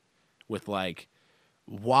place, with like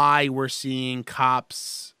why we're seeing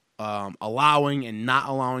cops allowing and not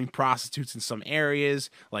allowing prostitutes in some areas,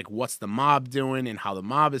 like what's the mob doing and how the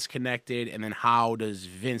mob is connected, and then how does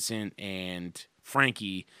Vincent and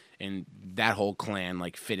Frankie and that whole clan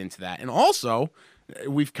like fit into that. And also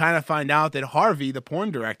we've kind of find out that Harvey, the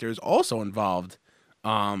porn director, is also involved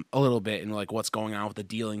a little bit in like what's going on with the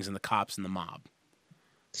dealings and the cops and the mob.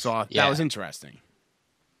 So that was interesting.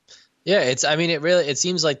 Yeah, it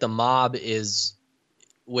seems like the mob is,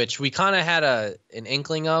 which we kind of had an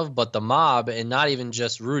inkling of, but the mob, and not even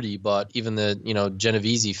just Rudy, but even the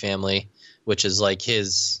Genovese family, which is like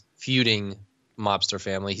his feuding mobster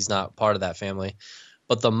family. He's not part of that family,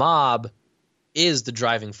 but the mob is the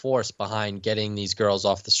driving force behind getting these girls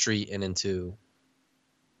off the street and into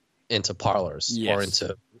parlors. Yes.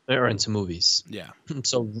 or into movies. Yeah.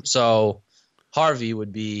 So Harvey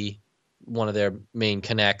would be one of their main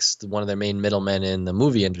connects, one of their main middlemen in the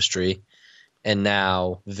movie industry, and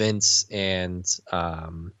now Vince and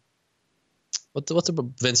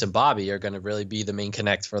Vince and Bobby are going to really be the main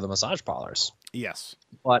connect for the massage parlors. Yes,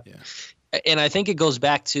 and I think it goes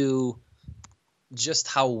back to just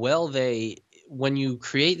how well when you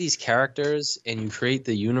create these characters and you create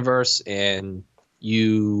the universe and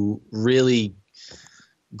you really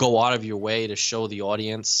go out of your way to show the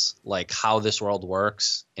audience like how this world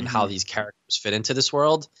works and how these characters fit into this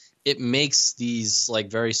world, it makes these like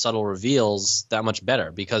very subtle reveals that much better,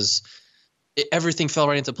 because everything fell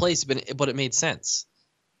right into place, but it made sense.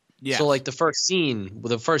 Yeah. So like the first scene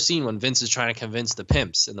when Vince is trying to convince the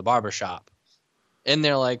pimps in the barbershop, and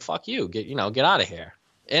they're like, "Fuck you, get out of here,"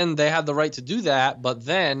 and they have the right to do that, but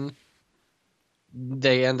then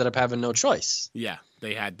they ended up having no choice. Yeah,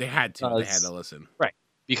 they had to listen. Right.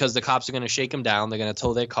 Because the cops are going to shake them down. They're going to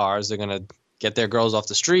tow their cars. They're going to get their girls off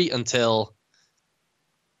the street until,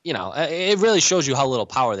 it really shows you how little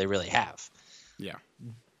power they really have. Yeah.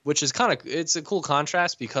 Which is it's a cool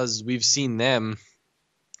contrast, because we've seen them,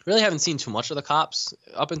 really haven't seen too much of the cops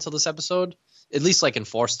up until this episode, at least like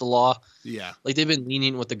enforce the law. Yeah. Like they've been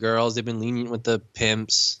lenient with the girls. They've been lenient with the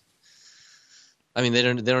pimps. I mean, they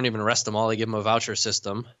don't even arrest them all. They give them a voucher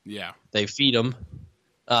system. Yeah. They feed them.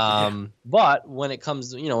 Yeah. But when it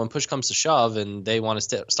comes, when push comes to shove and they want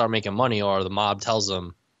to start making money, or the mob tells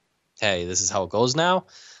them, hey, this is how it goes now,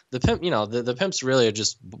 the pimp, the pimps really are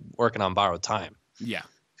just working on borrowed time. Yeah.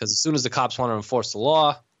 Because as soon as the cops want to enforce the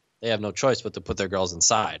law, they have no choice but to put their girls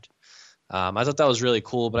inside. I thought that was really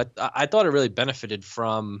cool, but I thought it really benefited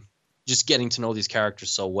from just getting to know these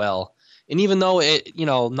characters so well. And even though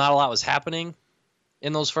not a lot was happening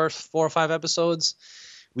in those first 4 or 5 episodes,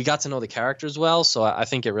 we got to know the characters well. So I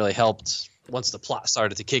think it really helped once the plot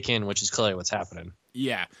started to kick in, which is clearly what's happening.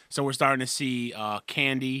 Yeah. So we're starting to see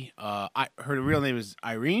Candy. Her real name is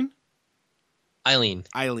Eileen.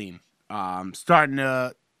 Starting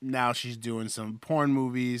to, now she's doing some porn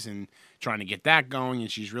movies and trying to get that going,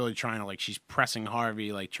 and she's really trying to, she's pressing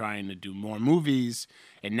Harvey, trying to do more movies.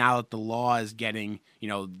 And now that the law is getting,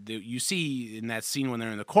 you see in that scene when they're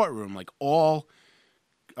in the courtroom, all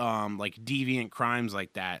deviant crimes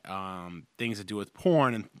like that, things that do with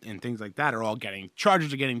porn and things like that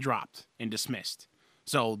charges are getting dropped and dismissed.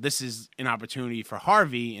 So this is an opportunity for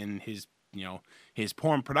Harvey and his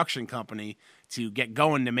porn production company to get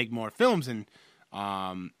going to make more films. And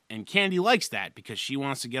Candy likes that because she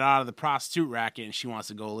wants to get out of the prostitute racket and she wants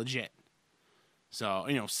to go legit. So,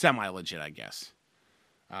 semi-legit, I guess.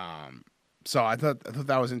 So I thought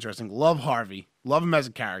that was interesting. Love Harvey. Love him as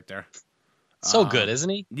a character. So good, isn't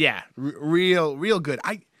he? Yeah, real good.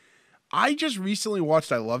 I just recently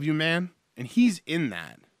watched I Love You, Man, and he's in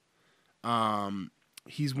that.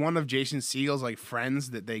 He's one of Jason Segel's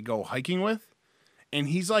friends that they go hiking with, and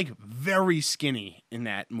he's very skinny in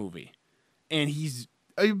that movie, and he's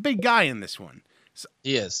a big guy in this one. So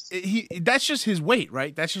he is. That's just his weight,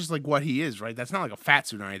 right? That's just what he is, right? That's not a fat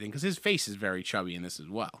suit or anything, because his face is very chubby in this as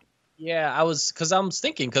well. Yeah, I was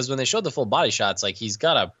thinking, because when they showed the full body shots, he's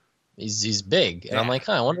big, and yeah. I'm like,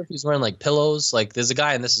 I wonder if he's wearing pillows. There's a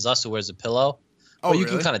guy in This Is Us who wears a pillow. Oh, you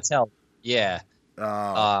really? can kind of tell. Yeah.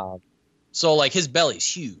 So his belly's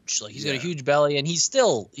huge. He's got a huge belly, and he's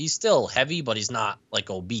still heavy, but he's not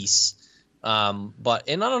obese. But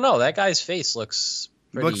I don't know, that guy's face looks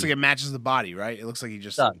pretty... It looks like it matches the body, right? It looks like he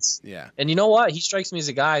just does. Yeah. And you know what? He strikes me as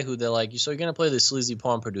a guy who they're like, so you're gonna play this sleazy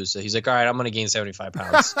porn producer. He's like, all right, I'm gonna gain 75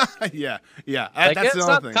 pounds. Yeah. That's the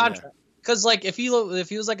other thing. Because if he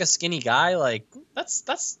was a skinny guy,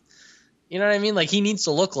 that's you know what I mean. He needs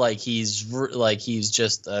to look like he's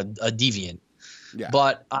just a deviant. Yeah.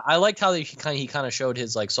 But I liked how he kind of showed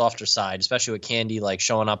his softer side, especially with Candy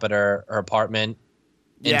showing up at her apartment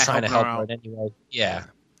and trying to help her in any way. Yeah.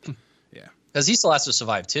 Yeah. Because he still has to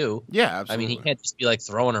survive too. Yeah, absolutely. I mean, he can't just be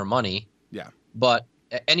throwing her money. Yeah. But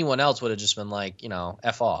anyone else would have just been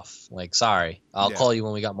F off. Sorry, I'll call you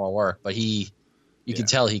when we got more work. But you could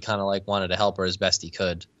tell he kind of wanted to help her as best he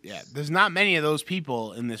could. Yeah. There's not many of those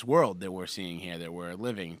people in this world that we're seeing here that we're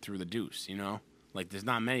living through the Deuce, there's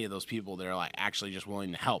not many of those people that are actually just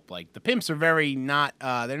willing to help. The pimps are very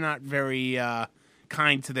they're not very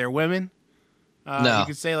kind to their women. No. You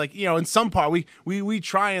could say in some part we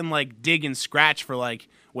try and dig and scratch for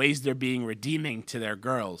ways they're being redeeming to their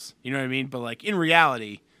girls. You know what I mean? But in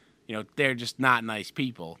reality, they're just not nice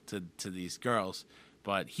people to these girls.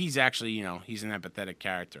 But he's actually, he's an empathetic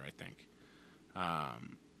character, I think.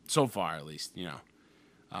 So far, at least,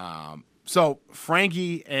 So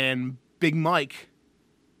Frankie and Big Mike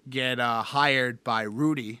get hired by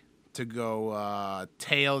Rudy to go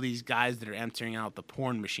tail these guys that are emptying out the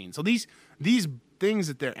porn machine. So these things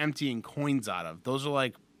that they're emptying coins out of, those are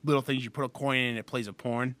little things you put a coin in and it plays a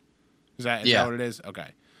porn. Is that what it is? Okay.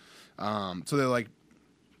 So they're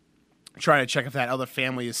trying to check if that other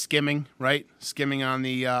family is skimming, right? Skimming on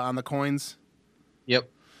the coins. Yep.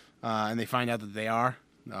 And they find out that they are.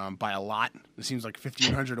 By a lot. It seems like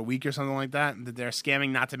 $1,500 a week or something like that they're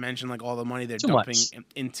scamming, not to mention all the money they're dumping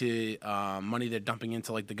into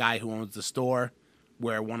the guy who owns the store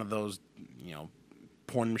where one of those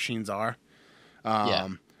porn machines are.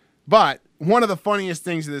 But one of the funniest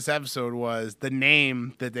things of this episode was the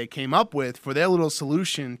name that they came up with for their little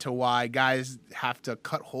solution to why guys have to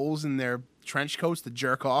cut holes in their trench coats to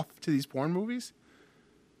jerk off to these porn movies.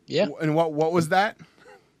 Yeah. And what was that?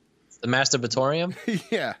 The masturbatorium.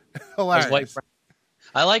 Yeah, hilarious.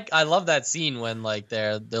 I love that scene when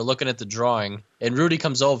they're looking at the drawing and Rudy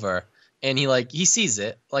comes over and he sees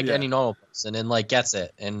it any normal person and gets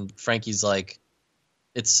it, and Frankie's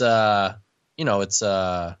it's I know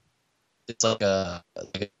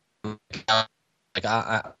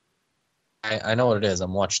what it is.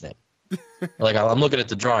 I'm watching it. Like, I'm looking at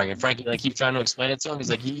the drawing, and Frankie like keeps trying to explain it to him. He's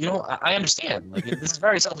like, you know, I understand. Like, this is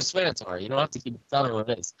very self-explanatory. You don't have to keep telling me what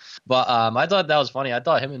it is. But I thought that was funny. I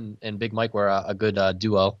thought him and Big Mike were a good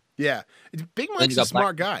duo. Yeah, Big Mike's a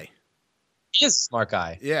smart guy. He is a smart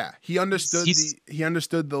guy. Yeah, he understood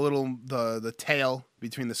the little the tail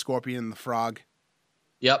between the scorpion and the frog.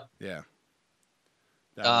 Yep. Yeah.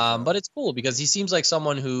 But it's cool because he seems like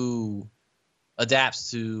someone who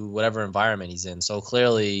adapts to whatever environment he's in. So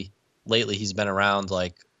clearly, lately he's been around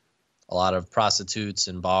like a lot of prostitutes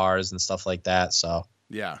and bars and stuff like that. So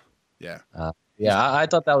yeah. I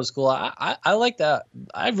thought that was cool. I like that.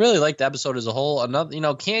 I really liked the episode as a whole.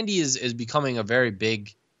 Another, Candy is becoming a very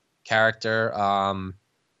big character.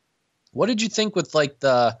 What did you think with like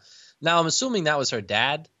now I'm assuming that was her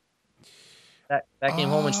dad that came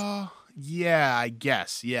home and yeah, I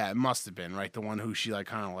guess. Yeah, it must have been, right? The one who she like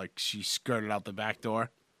kind of like she skirted out the back door.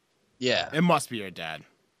 Yeah. It must be her dad.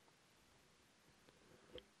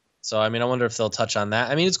 So I mean, I wonder if they'll touch on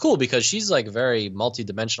that. I mean, it's cool because she's like a very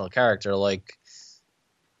multi-dimensional character. Like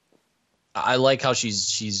I like how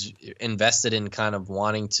she's invested in kind of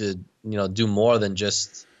wanting to, do more than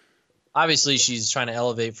just. Obviously, she's trying to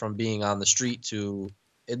elevate from being on the street to,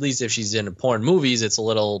 at least if she's in porn movies, it's a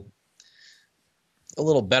little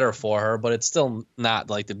better for her, but it's still not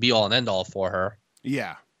like the be all and end all for her.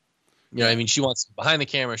 Yeah. You know what I mean? She wants behind the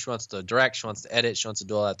camera, she wants to direct, she wants to edit, she wants to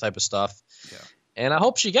do all that type of stuff. Yeah. And I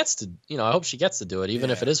hope she gets to, do it, even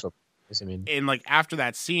if it is for. I mean, and like after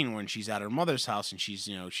that scene when she's at her mother's house and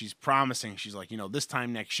she's promising, she's like, this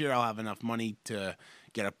time next year I'll have enough money to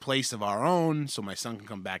get a place of our own so my son can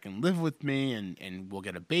come back and live with me and we'll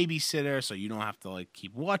get a babysitter so you don't have to like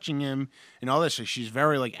keep watching him and all this. So she's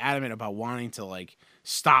very like adamant about wanting to like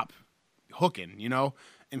stop hooking,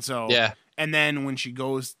 And so yeah. And then when she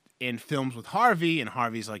goes and films with Harvey and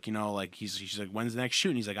Harvey's like, she's like, when's the next shoot?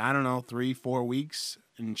 And he's like, I don't know, 3-4 weeks.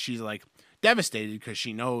 And she's like devastated because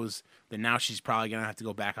she knows that now she's probably going to have to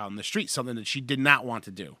go back out on the street, something that she did not want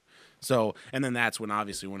to do. So, and then that's when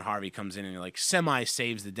obviously when Harvey comes in and like semi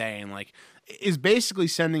saves the day and like is basically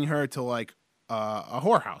sending her to like a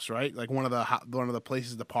whorehouse, right? Like one of the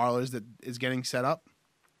places, the parlors that is getting set up.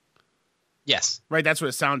 Yes. Right. That's what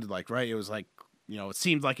it sounded like, right? It was like, it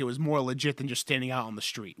seemed like it was more legit than just standing out on the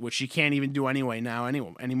street, which she can't even do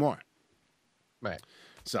anymore. Right.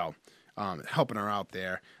 So, helping her out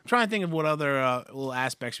there. I'm trying to think of what other little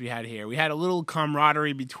aspects we had here. We had a little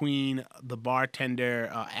camaraderie between the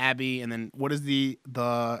bartender, Abby, and then what is the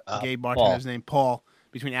gay bartender's name? Paul.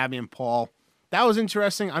 Between Abby and Paul. That was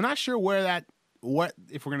interesting. I'm not sure if we're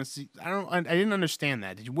going to see. I didn't understand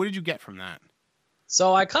that. What did you get from that?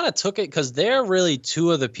 So I kind of took it because they're really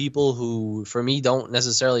two of the people who, for me, don't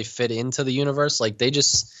necessarily fit into the universe. Like they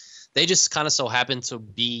just kind of so happen to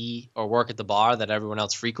be or work at the bar that everyone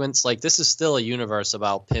else frequents. Like this is still a universe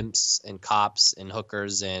about pimps and cops and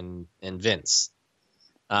hookers and Vince.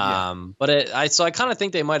 But I kind of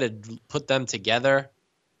think they might have put them together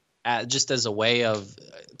just as a way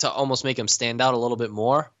to almost make them stand out a little bit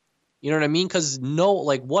more. You know what I mean? Because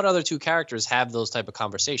what other two characters have those type of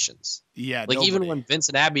conversations? Yeah, like even when Vince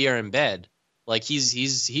and Abby are in bed, like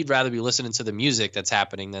he'd rather be listening to the music that's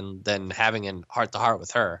happening than having a heart to heart with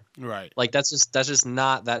her. Right. Like that's just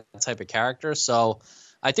not that type of character. So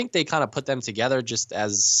I think they kind of put them together just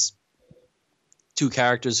as two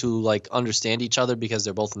characters who like understand each other because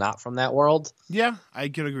they're both not from that world. Yeah, I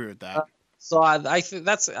could agree with that. So I think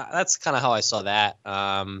that's kind of how I saw that.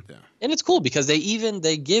 And it's cool because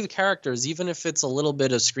they give characters, even if it's a little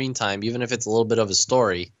bit of screen time, even if it's a little bit of a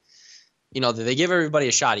story, they give everybody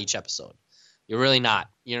a shot each episode. You're not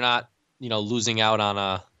losing out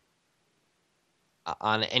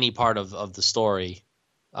on any part of the story,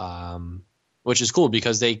 which is cool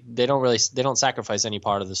because they don't sacrifice any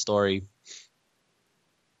part of the story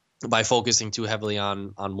by focusing too heavily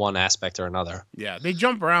on one aspect or another. Yeah, they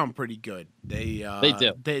jump around pretty good. They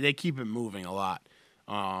do. They keep it moving a lot.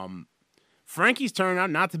 Frankie's turned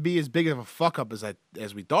out not to be as big of a fuck up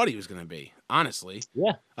as we thought he was going to be. Honestly,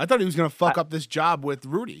 yeah, I thought he was going to fuck up this job with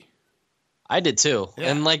Rudy. I did too,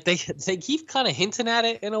 yeah. And like they keep kind of hinting at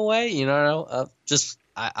it in a way,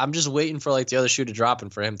 I'm just waiting for like the other shoe to drop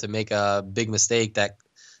and for him to make a big mistake that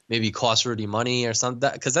maybe costs Rudy money or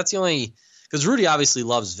something. Because Rudy obviously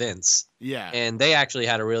loves Vince. Yeah. And they actually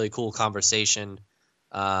had a really cool conversation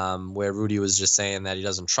where Rudy was just saying that he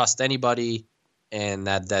doesn't trust anybody and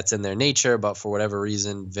that's in their nature, but for whatever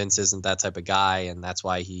reason, Vince isn't that type of guy, and that's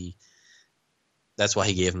why he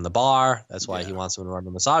gave him the bar. That's why he wants him to run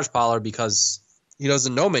the massage parlor, because he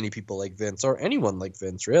doesn't know many people like Vince or anyone like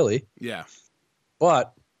Vince, really. Yeah.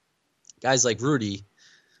 But guys like Rudy,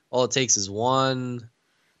 all it takes is one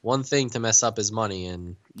one thing to mess up his money,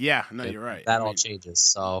 and Yeah, no, you're right. That all changes.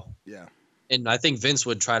 So yeah, and I think Vince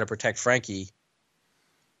would try to protect Frankie.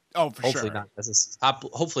 Oh, for hopefully sure.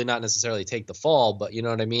 Hopefully not necessarily take the fall, but you know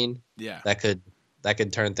what I mean. Yeah, that could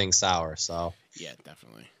turn things sour. So yeah,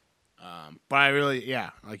 definitely. But I really, yeah,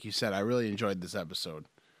 like you said, I really enjoyed this episode.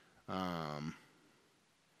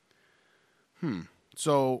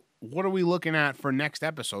 So what are we looking at for next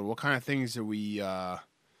episode? What kind of things are we?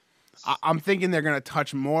 I'm thinking they're gonna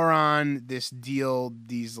touch more on this deal.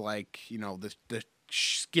 These the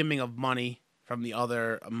skimming of money from the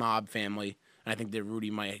other mob family. And I think that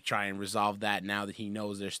Rudy might try and resolve that now that he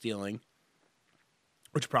knows they're stealing,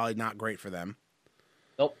 which is probably not great for them.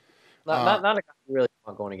 Nope, not a guy who really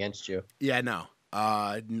want going against you. Yeah, no.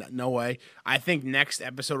 No way. I think next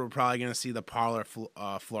episode we're probably going to see the parlor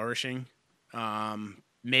flourishing.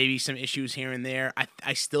 Maybe some issues here and there.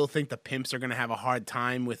 I still think the pimps are going to have a hard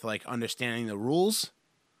time with like understanding the rules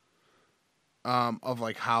of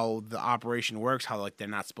like how the operation works, how like they're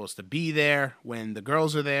not supposed to be there when the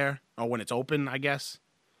girls are there or when it's open, I guess.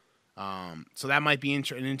 So that might be an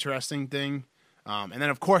interesting thing. And then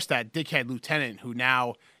of course that dickhead lieutenant who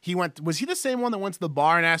now was he the same one that went to the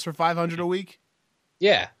bar and asked for $500 a week?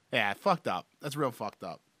 Yeah. Yeah, fucked up. That's real fucked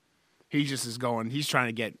up. He just is he's trying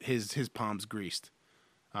to get his palms greased.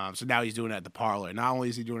 So now he's doing it at the parlor. Not only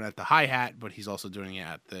is he doing it at the Hi-Hat, but he's also doing it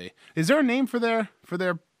at is there a name for the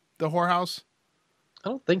whorehouse? I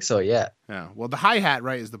don't think so yet. Yeah. Well, the Hi-Hat,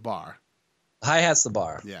 right, is the bar. Hi-Hat's the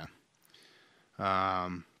bar. Yeah.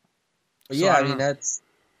 Yeah, I mean, that's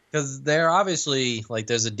because they're obviously like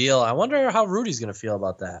there's a deal. I wonder how Rudy's gonna feel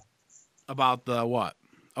about that. About the what?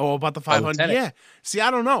 Oh, about the 500. Yeah. See, I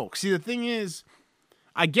don't know. See, the thing is,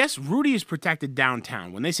 I guess Rudy is protected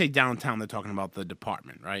downtown. When they say downtown, they're talking about the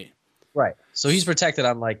department, right? Right. So he's protected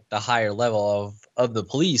on like the higher level of the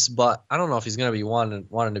police, but I don't know if he's gonna be wanting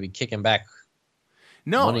to be kicking back.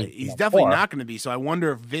 No, he's definitely not going to be. So I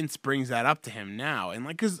wonder if Vince brings that up to him now, and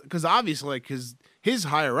like, because obviously, because his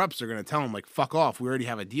higher ups are going to tell him like, "Fuck off, we already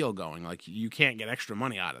have a deal going. Like, you can't get extra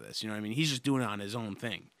money out of this." You know what I mean? He's just doing it on his own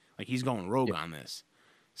thing. Like, he's going rogue on this.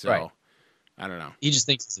 So, right. I don't know. He just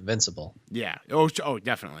thinks it's invincible. Yeah. Oh,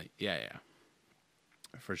 definitely. Yeah.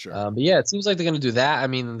 For sure. But yeah, it seems like they're going to do that. I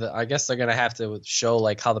mean, I guess they're going to have to show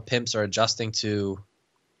like how the pimps are adjusting to,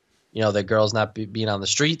 the girls not being on the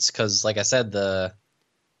streets because, like I said,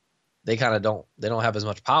 they kind of don't have as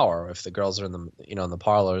much power if the girls are in the in the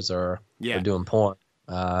parlors or doing porn.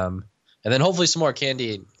 And then hopefully some more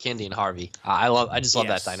Candy and Harvey. I just love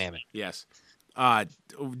that dynamic. Yes.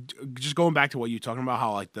 Just going back to what you're talking about,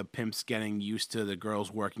 how like the pimps getting used to the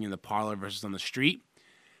girls working in the parlor versus on the street.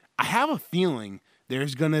 I have a feeling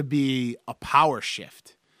there's gonna be a power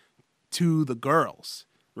shift to the girls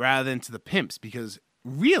rather than to the pimps because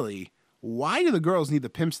really, why do the girls need the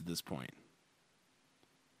pimps at this point?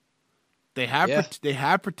 They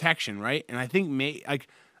have protection, right? And I think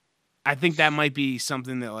I think that might be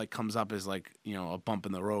something that like comes up as like a bump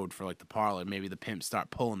in the road for like the parlor. Maybe the pimps start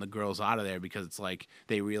pulling the girls out of there because it's like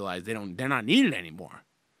they realize they're not needed anymore.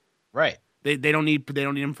 Right. They don't need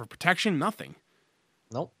them for protection. Nothing.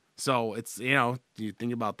 Nope. So it's you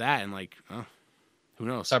think about that and like who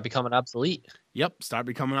knows? Start becoming obsolete. Yep. Start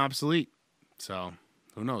becoming obsolete. So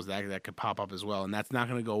who knows? That could pop up as well, and that's not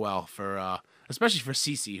going to go well for especially for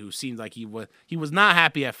Cece, who seemed like he was not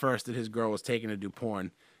happy at first that his girl was taken to do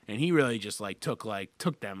porn, and he really just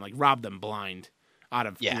took them, like robbed them blind out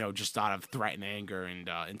of just out of threat and anger and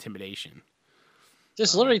intimidation.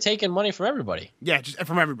 Just literally taking money from everybody. Yeah, just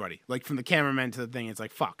from everybody, like from the cameraman to the thing. It's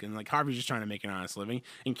like fuck, and like Harvey's just trying to make an honest living,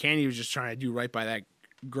 and Candy was just trying to do right by that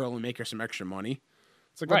girl and make her some extra money.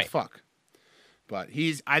 It's like what the fuck. But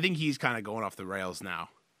I think he's kind of going off the rails now.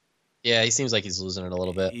 Yeah, he seems like he's losing it a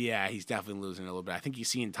little bit. Yeah, he's definitely losing it a little bit. I think he's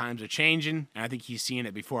seeing times are changing, and I think he's seeing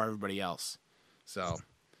it before everybody else. So,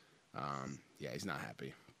 yeah, he's not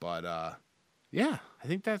happy. But, yeah, I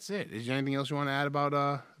think that's it. Is there anything else you want to add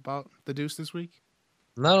about the Deuce this week?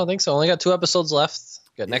 No, I don't think so. Only got 2 episodes left.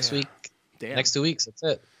 Got next week. Damn. Next 2 weeks. That's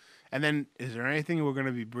it. And then, is there anything we're going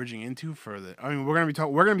to be bridging into for I mean, we're going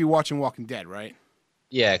to be watching Walking Dead, right?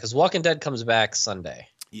 Yeah, because Walking Dead comes back Sunday.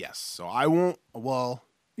 Yes. So I won't. Well,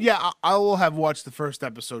 yeah, I will have watched the first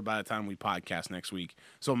episode by the time we podcast next week.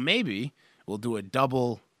 So maybe we'll do a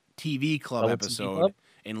double TV club episode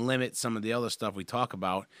and limit some of the other stuff we talk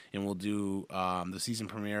about, and we'll do the season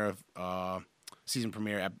premiere of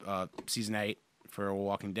season 8 for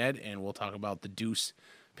Walking Dead, and we'll talk about the Deuce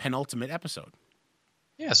penultimate episode.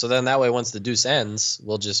 Yeah, so then that way, once the Deuce ends,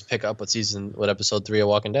 we'll just pick up with episode 3 of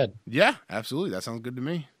Walking Dead. Yeah, absolutely. That sounds good to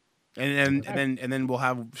me. And then we'll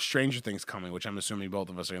have Stranger Things coming, which I'm assuming both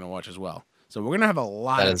of us are going to watch as well. So we're gonna have a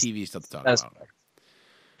lot of TV stuff to talk about. Correct.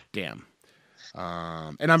 Damn.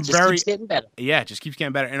 And I'm It just keeps getting better. Yeah, it just keeps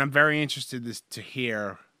getting better. And I'm very interested to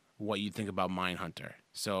hear what you think about Mindhunter.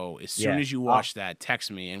 So as soon as you watch that,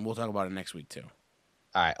 text me, and we'll talk about it next week too.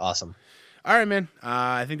 All right, awesome. All right, man.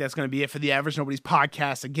 I think that's going to be it for the Average Nobody's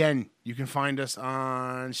podcast. Again, you can find us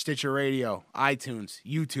on Stitcher Radio, iTunes,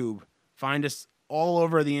 YouTube. Find us all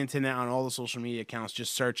over the internet on all the social media accounts.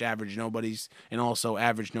 Just search Average Nobodies, and also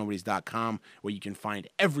AverageNobodies.com, where you can find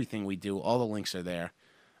everything we do. All the links are there.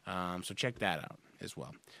 So check that out as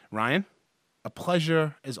well. Ryan, a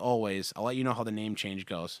pleasure as always. I'll let you know how the name change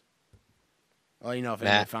goes. I'll let you know if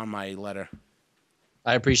anybody found my letter.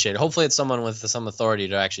 I appreciate it. Hopefully it's someone with some authority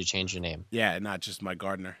to actually change your name. Yeah, not just my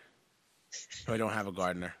gardener. I don't have a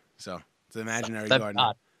gardener, so it's an imaginary gardener.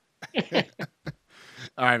 All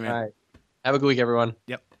right, man. All right. Have a good week, everyone.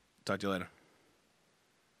 Yep. Talk to you later.